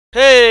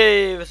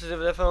Hey, this is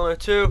Definitely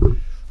 2,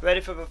 ready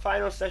for the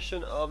final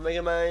session of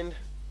Megamind.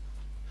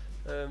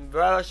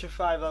 There are actually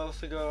 5 levels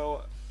to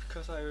go,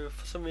 because I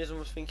for some reason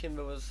was thinking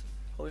there was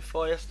only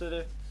 4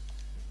 yesterday.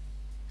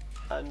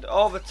 And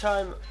all the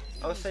time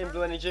I was saying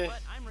Blue Energy,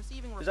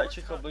 it's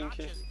actually called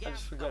Blinky, I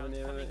just forgot the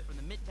name of it.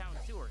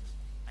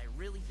 I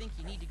really think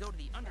you need to go to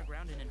the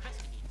underground and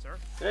investigate, sir.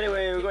 But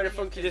anyway, we're going to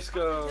Funky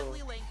Disco.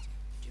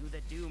 To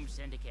the Doom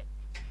Syndicate.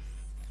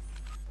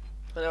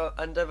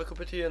 And have a cup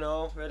of tea and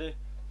all, ready?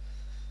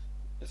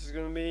 This is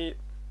going to be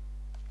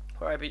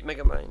where I beat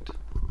Megamind.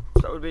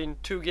 So that would be in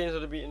 2 games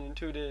I'd have beaten in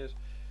 2 days.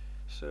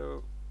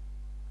 So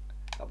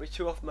I'll be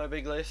 2 off my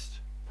big list.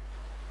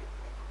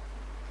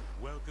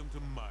 Welcome to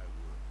my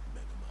world,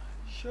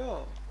 Megamind.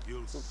 Sure.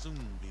 You'll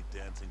soon be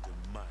dancing to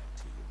my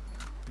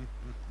tune.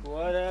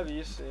 Whatever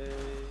you say.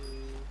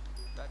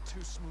 That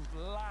too smooth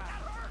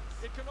laugh.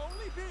 It can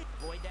only be.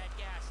 Avoid that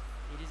gas.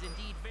 It is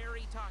indeed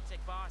very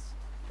toxic, boss.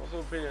 What's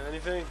your opinion?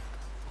 Anything?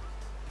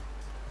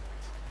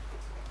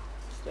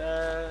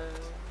 Stairs.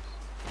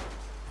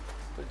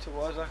 But to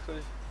what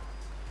exactly?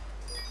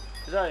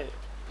 Is that it?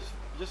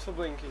 Just for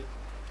Blinky.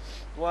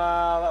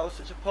 Wow, that was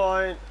such a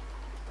point.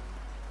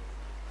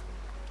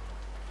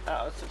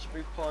 That was such a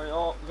big point.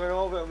 Oh, going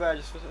all the way up there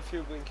just for a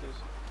few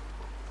Blinkies.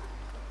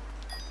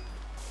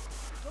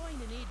 Going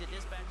to need to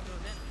dispatch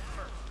those enemies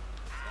first.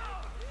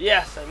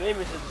 Yes, I made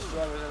me to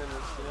destroy those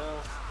enemies,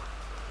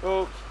 you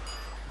know. Oops.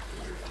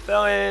 I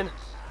fell in.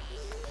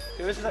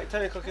 Okay, this is like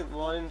 10 o'clock in the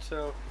morning,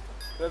 so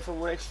went from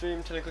one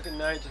extreme 10 o'clock at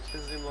night to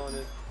 10 in the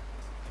morning.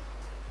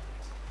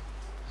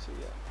 So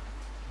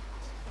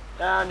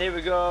yeah. And here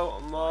we go,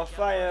 more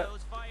fire.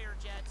 Those fire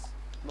jets.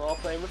 More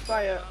playing with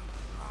fire.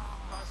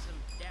 Cause some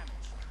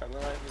damage. Crap, my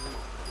life isn't.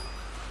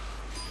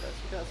 Yes,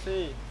 you can't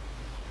see.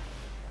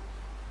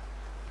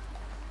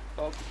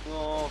 Oh,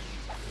 no.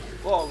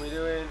 What are we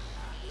doing?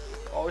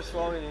 Always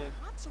falling in.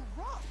 Not so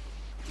rough.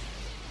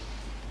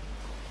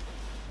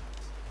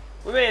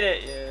 We made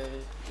it! Yay.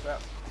 Well,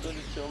 good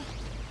jump.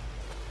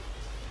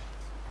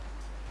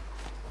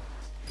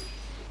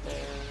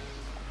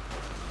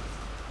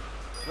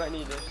 Might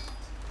need this.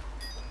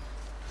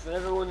 When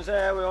everyone's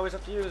there, we always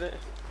have to use it.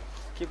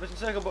 Keep pressing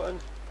circle button.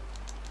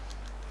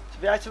 So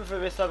the item for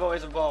this level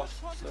is a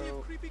boss,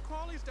 so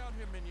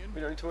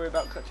we don't need to worry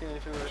about collecting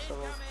anything with this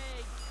level.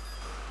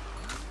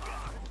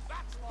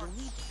 You'll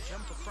need to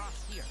jump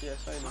across here.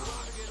 Yes, I know.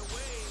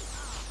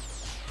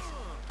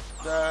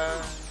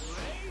 There.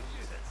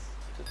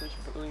 Just make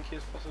sure Blinky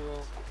as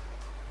possible.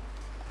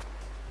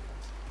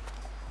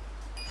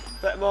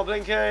 Bet more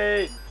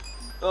Blinky!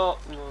 Oh,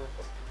 no.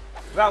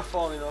 Without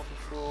falling off the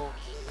floor.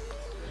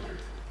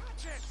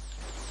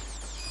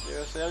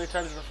 Seriously, how many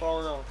times have I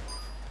fallen off?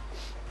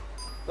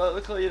 But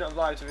luckily you're not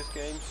live to this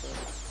game, so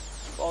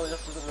falling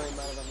off doesn't really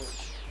matter that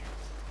much.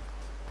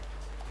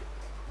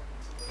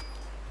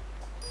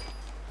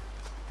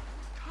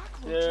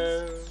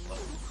 Yeah.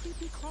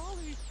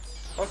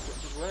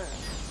 Cockroaches where?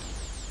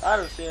 I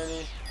don't see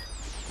any.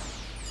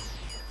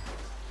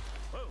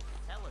 Whoa,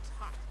 hell, it's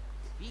hot.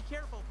 Be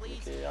careful,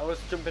 please. Okay, I was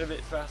jumping a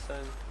bit fast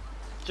then.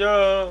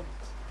 Jump!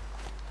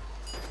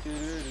 Do, do,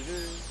 do, do.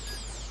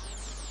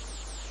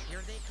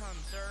 Here they come,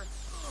 sir.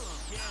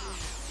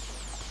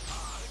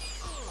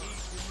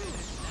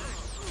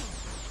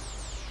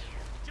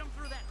 Jump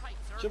through that pipe,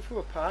 sir. Jump through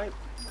a pipe?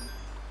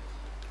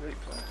 Great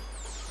plan.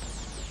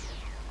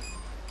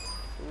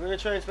 I'm going to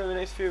try and spend the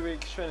next few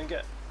weeks trying to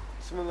get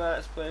some of my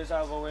Let's Plays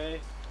out of the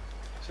way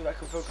so that I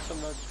can focus on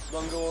the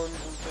longer ones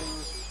and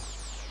things.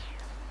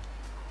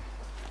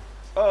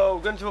 Oh,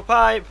 going to a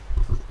pipe!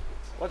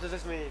 What does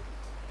this mean?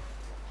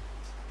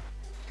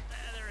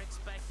 They're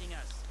expecting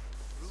us.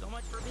 So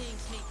much for being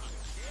sneaky.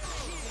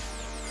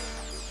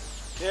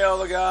 Kill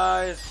the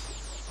guys!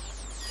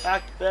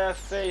 Hack their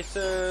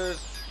faces!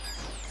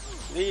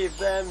 Leave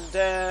them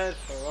dead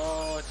for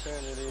all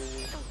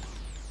eternity.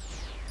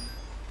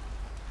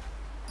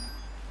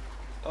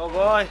 Oh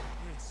boy!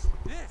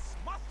 This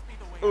must be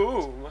the way.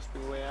 Ooh, must be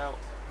the way out.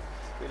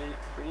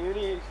 Pretty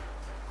unique.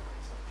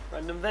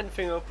 Random vent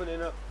thing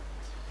opening up.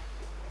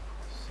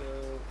 So,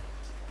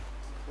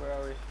 where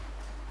are we?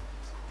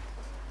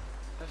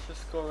 Let's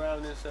just go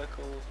around in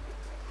circles.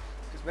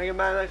 Because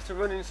Megamind likes to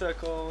run in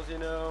circles, you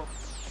know.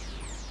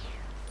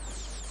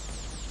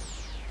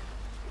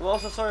 I'm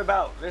also sorry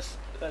about this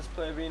Let's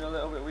Play being a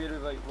little bit weird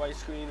with like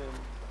widescreen and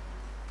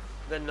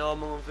then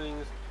normal and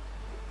things.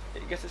 I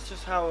guess it's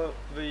just how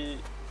the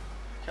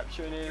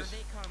capturing Here is.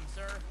 they come,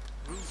 sir.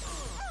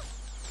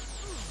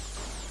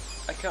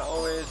 I can't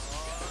always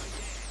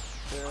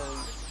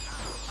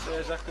say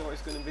exactly what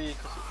it's going to be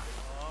because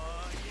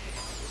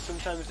it's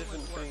sometimes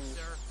different things.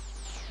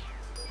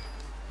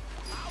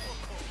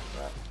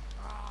 Right.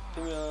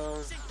 Give me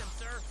on. Sink them,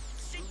 sir.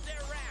 Sink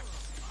their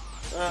rafts.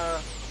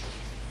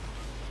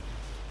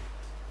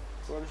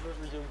 Where am I supposed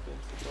to be jumping?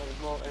 Oh,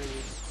 there's more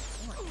enemies.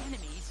 More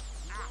enemies?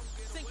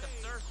 Sink them,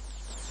 sir.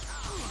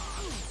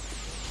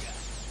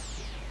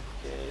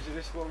 Okay, is it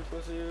this one I'm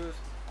supposed to use?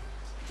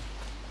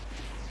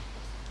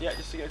 Yeah,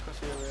 just to get across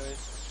here really.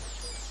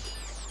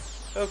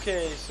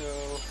 Okay, so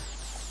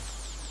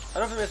I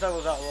don't think this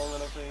level's that long, I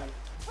don't think.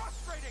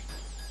 Frustrating.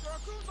 There are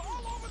goons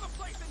all over the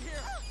place in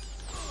here.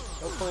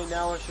 Hopefully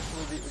now I should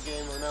probably beat the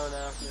game, or an hour and a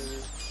half maybe.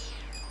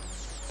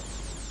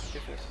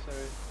 If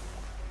necessary.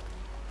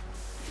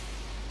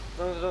 As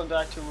long as I don't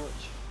die too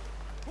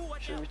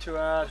much. Shouldn't be too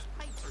hard.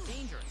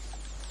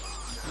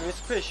 I mean, it's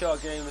a pretty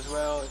short game as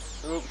well.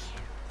 Oops.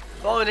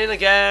 Falling in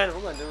again!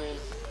 What am I doing?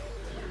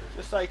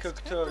 Just like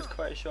Kokoto, it's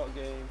quite a short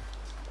game.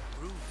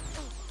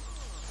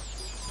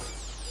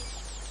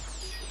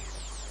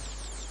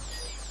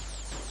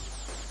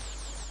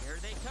 Here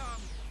they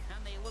come,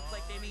 and they look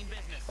like they mean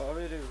business. What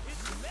do we do?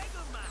 It's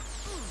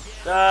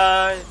Megamind.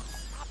 Die!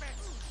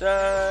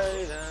 Die!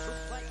 Those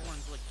Die! flight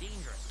ones look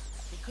dangerous.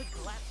 They could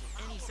collapse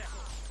at any second.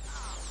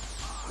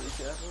 Be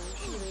careful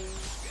shooting.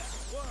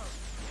 Whoa,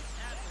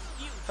 that was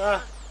huge.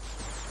 Ha!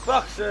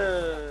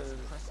 Boxers!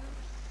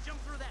 Jump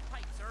through that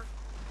pipe, sir.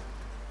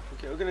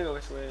 Okay, we're gonna go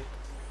this way.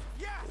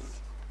 Yes.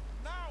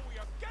 Now we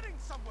are getting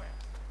somewhere.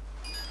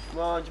 Come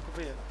on, jump up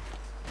here.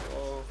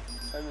 Oh,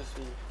 time to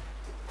see.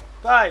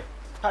 Pipe!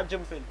 Pipe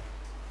jumping.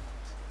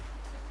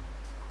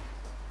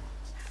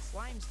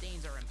 Slime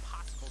stains are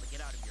impossible to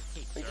get out of your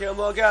cake, And sir. kill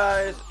more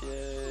guys!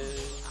 Yay!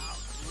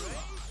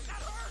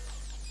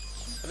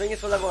 I think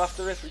it's a level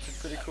after this, which is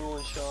pretty cool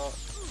and short.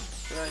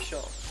 It's a nice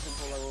short,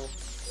 simple level.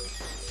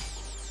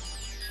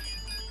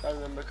 If I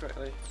remember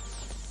correctly.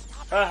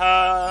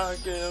 Haha!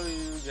 Kill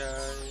you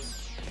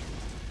guys!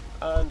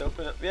 And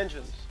open up the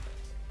entrance.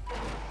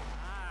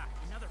 Ah,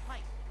 another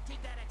pipe.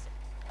 Take that exit.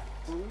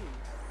 Ooh.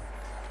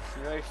 It's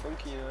very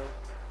funky, you know.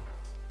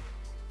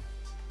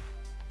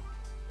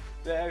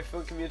 Very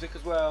funky music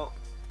as well.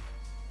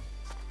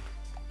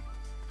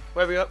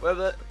 Where we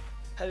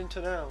heading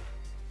to now?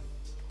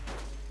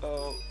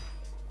 Oh.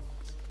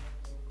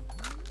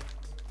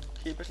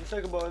 Keep pressing the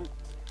second button.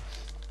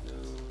 No.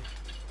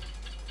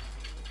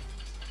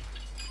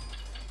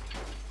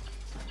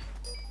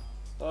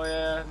 Oh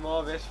yeah, more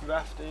of this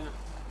rafting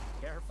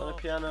Careful. on the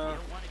piano. You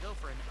don't want to go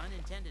for an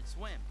unintended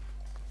swim.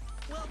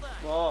 Well done.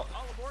 More All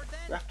aboard then?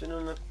 rafting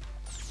on the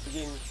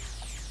begin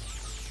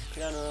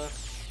piano.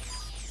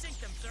 Sink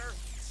them, sir.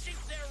 Sink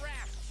their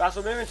raft. That's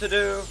what I'm aiming to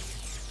do.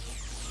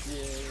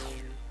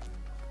 Yay.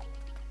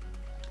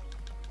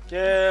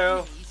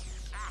 Kill.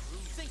 Ah,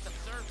 sink them,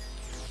 sir.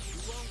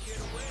 You won't get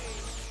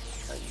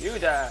away. And you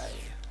die.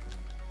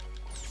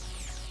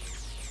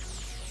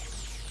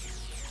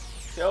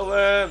 Kill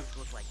them.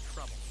 Look like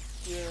trouble.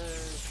 Yay.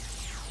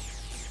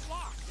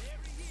 Locked.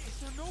 Is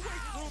there no way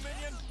through,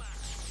 minion?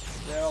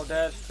 They're all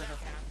dead.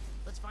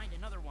 Let's find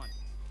another one.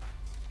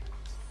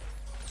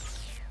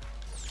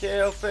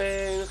 Kill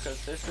things,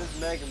 cause this is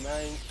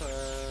Megamind fun.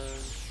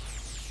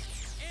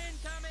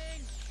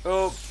 Incoming.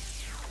 Oh,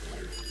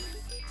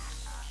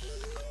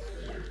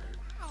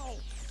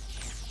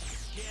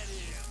 Get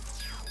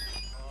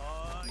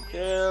in.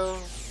 kill.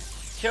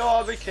 Kill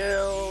or be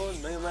killed.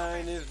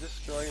 Megamind is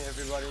destroying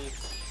everybody.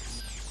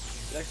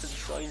 Next to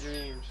destroying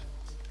dreams.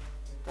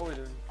 What are we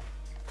doing?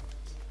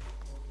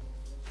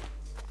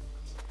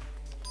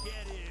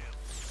 Get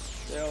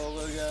in. Kill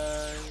the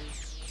guys.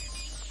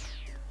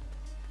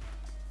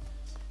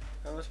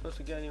 How am I supposed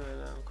to get anywhere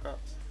now? Crap.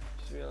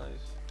 Just realized.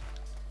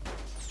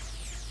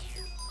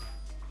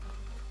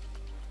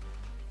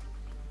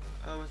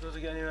 How am I supposed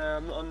to get anywhere?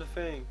 I'm not on the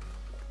thing.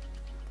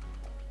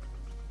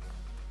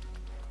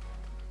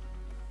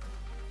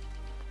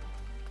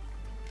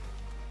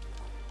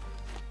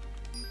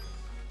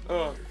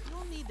 Oh,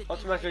 You'll need the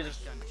automatically dehydrate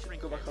just gun to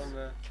shrink go back that. on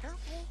there.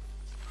 Careful.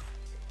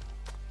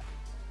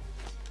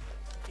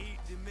 Eat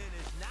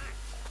diminished not.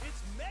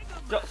 It's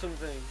Megamind. Got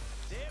something.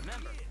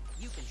 Remember,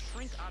 you can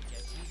shrink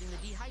objects using the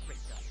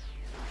dehydrate gun.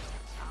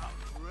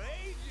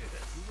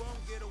 Outrageous. You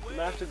won't get away. I'm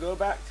gonna have to go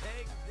back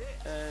Take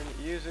this.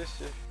 and use this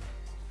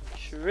to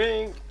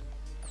shrink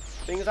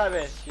things like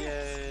this.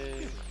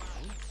 Yay.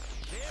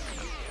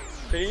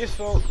 Pretty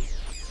useful.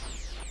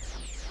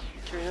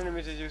 Killing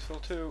enemies is useful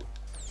too.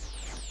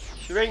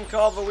 Shrink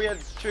all the weird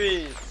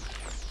trees.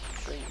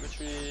 Shrink the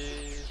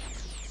trees.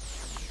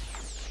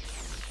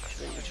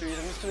 Shrink the trees.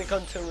 I'm just gonna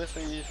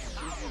continuously use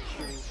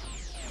shooting.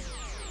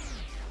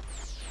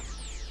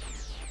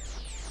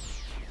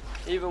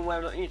 Even when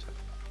I don't need to.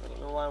 I don't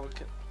know why we're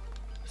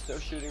still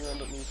shooting when I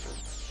don't need to.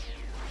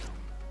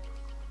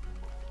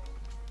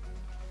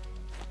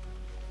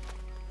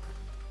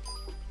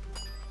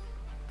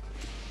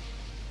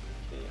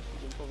 Okay,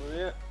 so jump over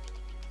here.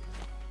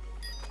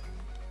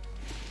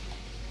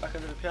 Back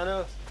into the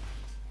piano.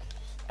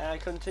 And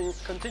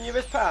continue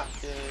this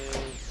path. Yay.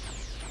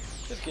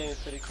 This game is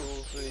pretty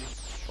cool, pretty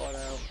thought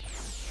out.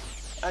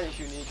 And it's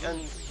unique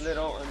and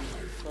little and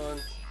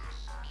fun.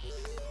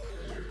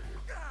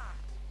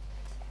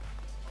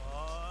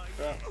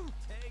 Crap.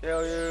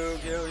 Kill you,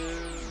 kill you.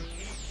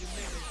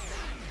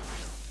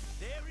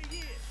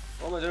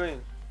 What am I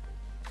doing?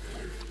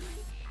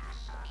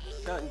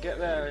 Can't get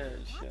there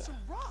yet. Shit.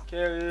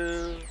 Kill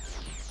you.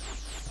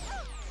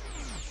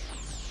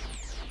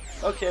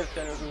 Okay, the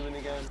piano's moving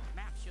again.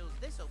 Map shows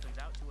this opens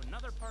out to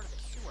another part of the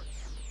sewer.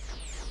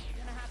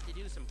 You're gonna have to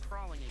do some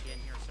crawling again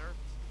here, sir.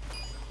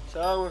 So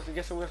I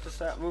guess I'm going to have to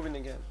start moving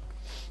again.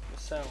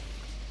 Myself.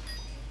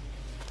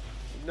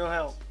 With no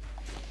help.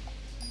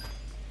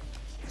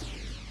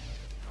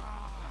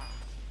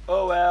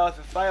 Oh well, if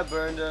the fire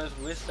burned us,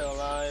 we're still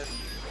alive.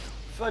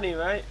 Funny,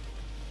 right?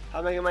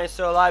 How Megamind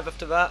still alive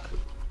after that?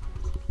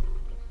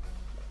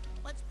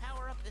 Let's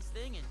power up this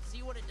thing and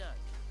see what it does.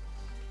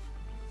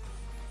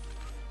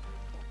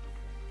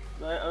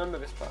 Right, I remember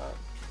this part.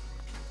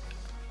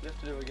 You have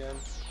to do it again.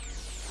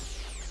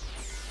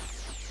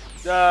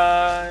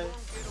 Die!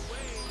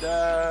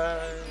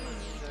 Die!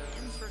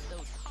 Insert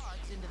those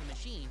cogs into the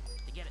machine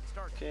to get it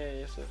started. Okay,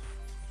 you have to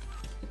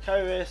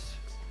carry this.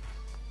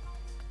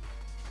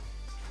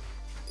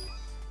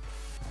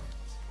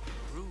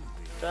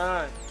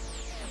 Die!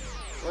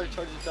 I already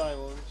told you to die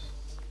once.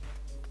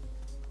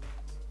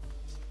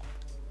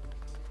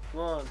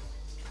 Come on.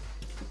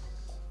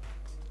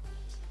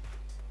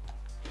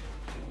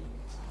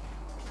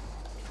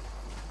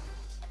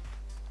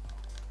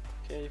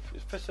 Okay,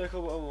 just press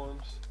circle button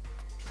once.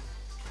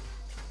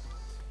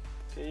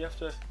 Okay, you have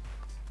to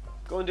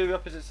go and do the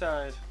opposite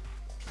side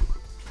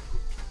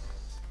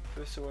for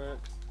this to work.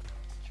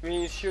 Which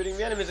means shooting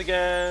the enemies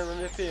again when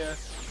they appear.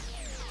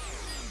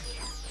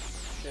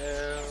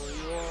 There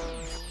you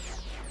are.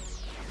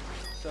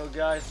 So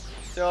guys,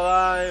 still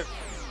alive.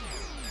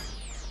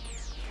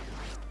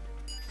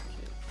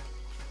 Okay.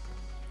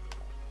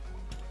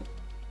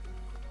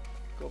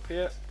 Go up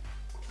here.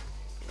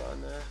 Go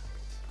on there.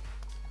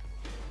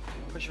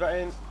 Push that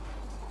in.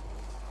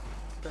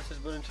 Press this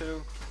button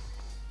too.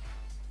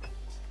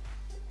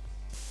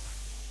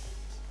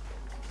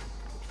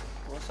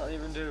 What's that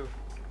even do?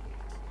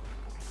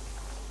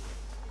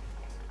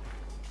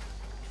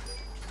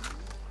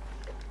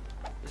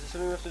 Is there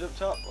something we have to do up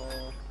top?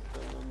 Or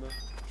don't remember.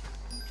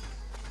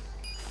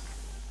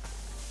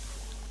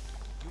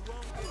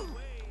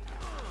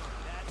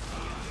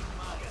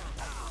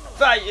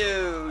 Fight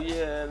you!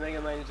 Yeah,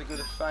 Megamind is a good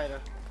fighter.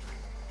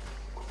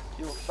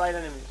 You will fight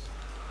enemies.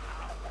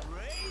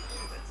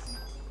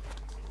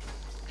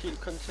 Keep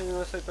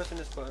continuously pressing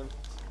this button.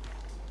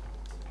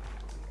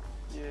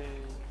 Yay.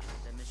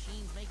 The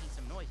machine's making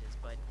some noises,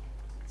 but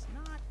it's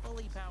not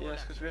fully powered Yes,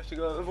 up. because we have to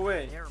go the other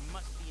way. There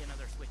must be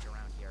another switch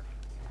around here.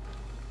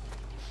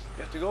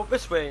 We have to go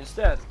this way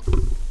instead.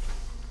 And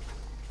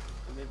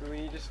maybe we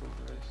need this one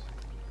for this.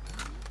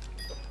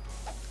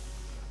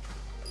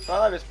 So I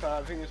like this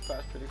part. I think this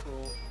part's pretty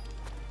cool.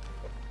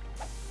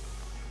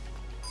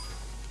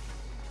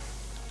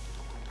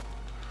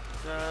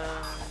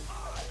 Die.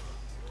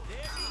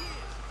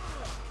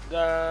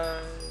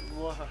 Die.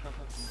 Wow.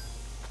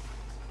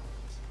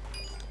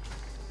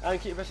 And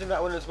keep pressing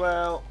that one as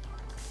well.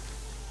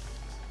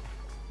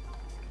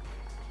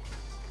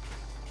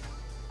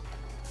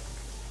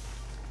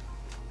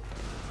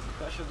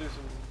 That should do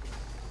something.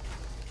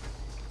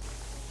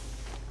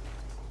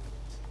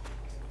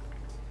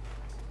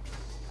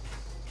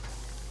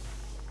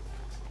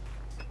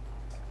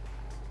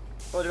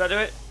 Oh, did I do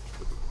it?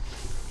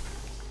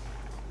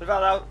 Did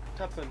that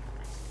happen?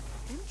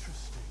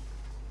 Interesting.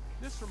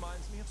 This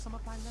reminds me of some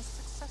of my less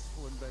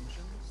successful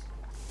inventions.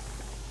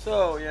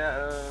 So,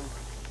 yeah,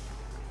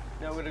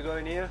 now we're gonna go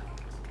in here.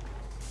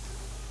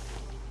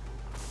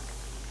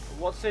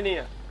 What's in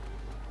here?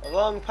 A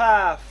long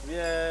path!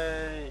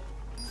 Yay!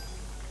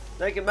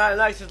 Megamind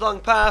likes his long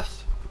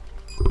paths!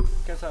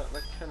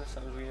 That kind of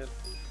sounds weird.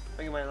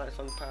 Megamind likes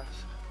long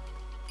paths.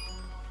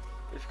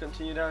 If we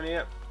continue down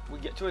here, we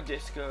get to a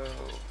disco.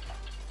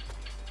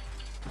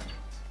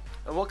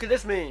 And what could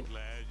this mean?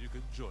 Glad you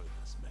could join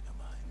us,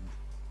 Megamind.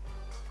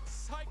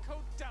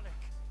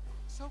 Psychedelic.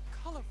 So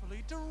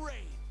colorfully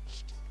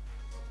deranged.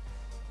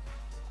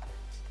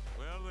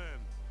 Well then,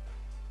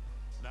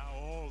 now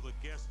all the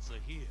guests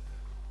are here.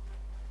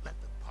 Let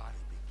the party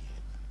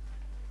begin.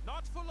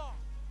 Not for long,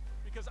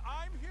 because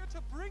I'm here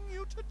to bring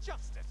you to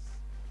justice.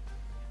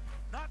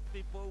 Not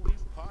before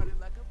we've partied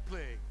like a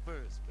plague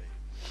first, baby.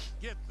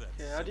 Get that.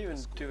 Yeah, how do you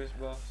even do this,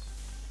 boss?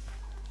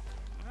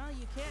 Well,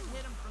 you can't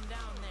hit him from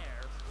down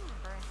there.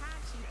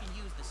 Perhaps you can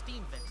use the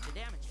steam vents to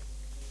damage him.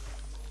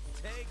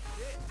 Take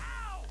this.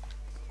 Ow!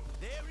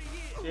 There he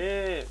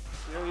is.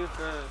 Yeah, you're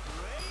first.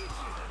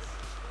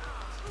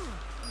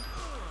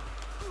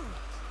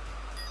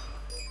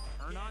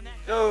 Turn on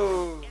that.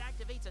 Go! It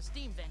activates a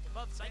steam vent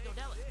above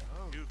Psychedelic.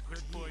 You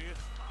quit for you.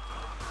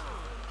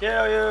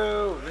 Kill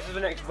you! This is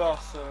the next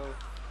boss, so.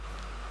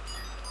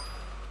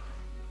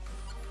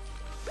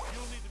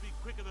 You'll need to be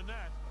quicker than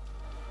that.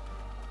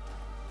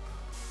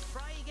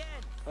 Try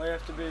again. I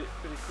have to be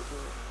pretty quick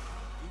with it.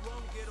 You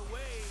won't get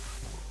away.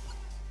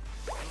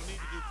 You'll need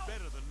to do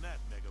better than that,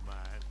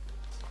 Megamind.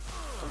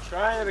 I'm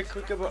trying to be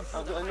quicker, but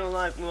I've got no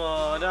life.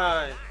 Oh, I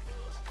died.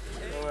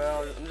 Oh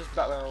well, I'm just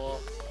back where I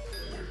was.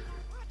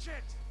 Watch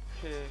it.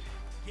 Okay.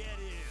 Get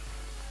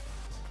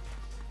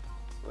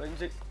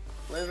him.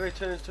 Whenever he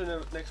turns to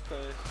the next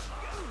place.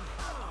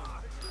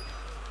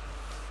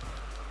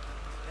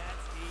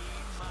 That's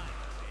mine,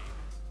 baby.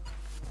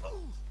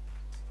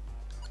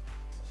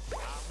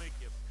 I'll make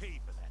you pay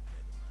for that,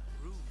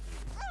 Megamind.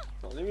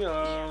 Oh, leave me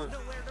alone.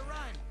 Nowhere to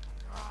run.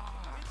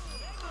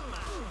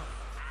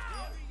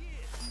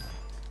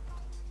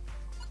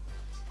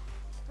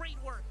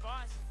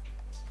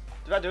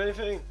 Did I do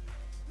anything?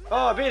 Oh,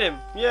 I beat him!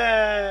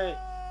 Yay!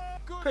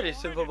 Pretty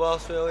simple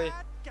boss, really.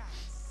 Bad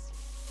guys.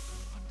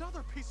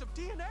 Another piece of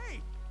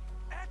DNA.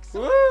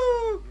 Excellent.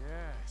 Woo!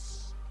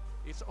 Yes.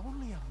 It's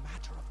only a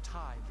matter of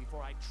time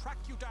before I track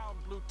you down,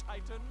 Blue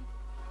Titan.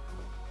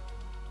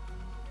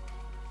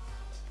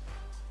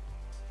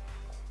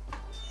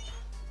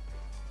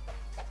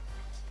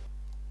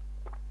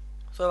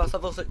 So that's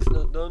level 6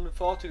 done,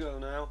 4 to go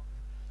now.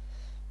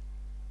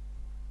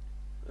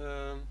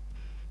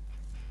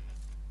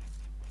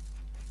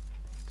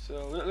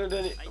 So we're not going to do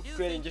any I do upgrading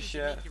think you just should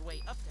yet. make your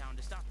way uptown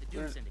to stop the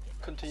Doom We'll Syndicate.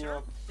 continue Sir,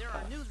 on. there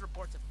are news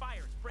reports of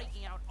fires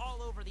breaking out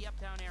all over the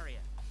uptown area.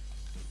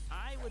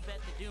 I would bet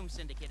the Doom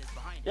Syndicate is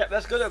behind it. Yep,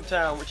 let's go to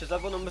uptown, which is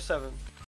level number 7.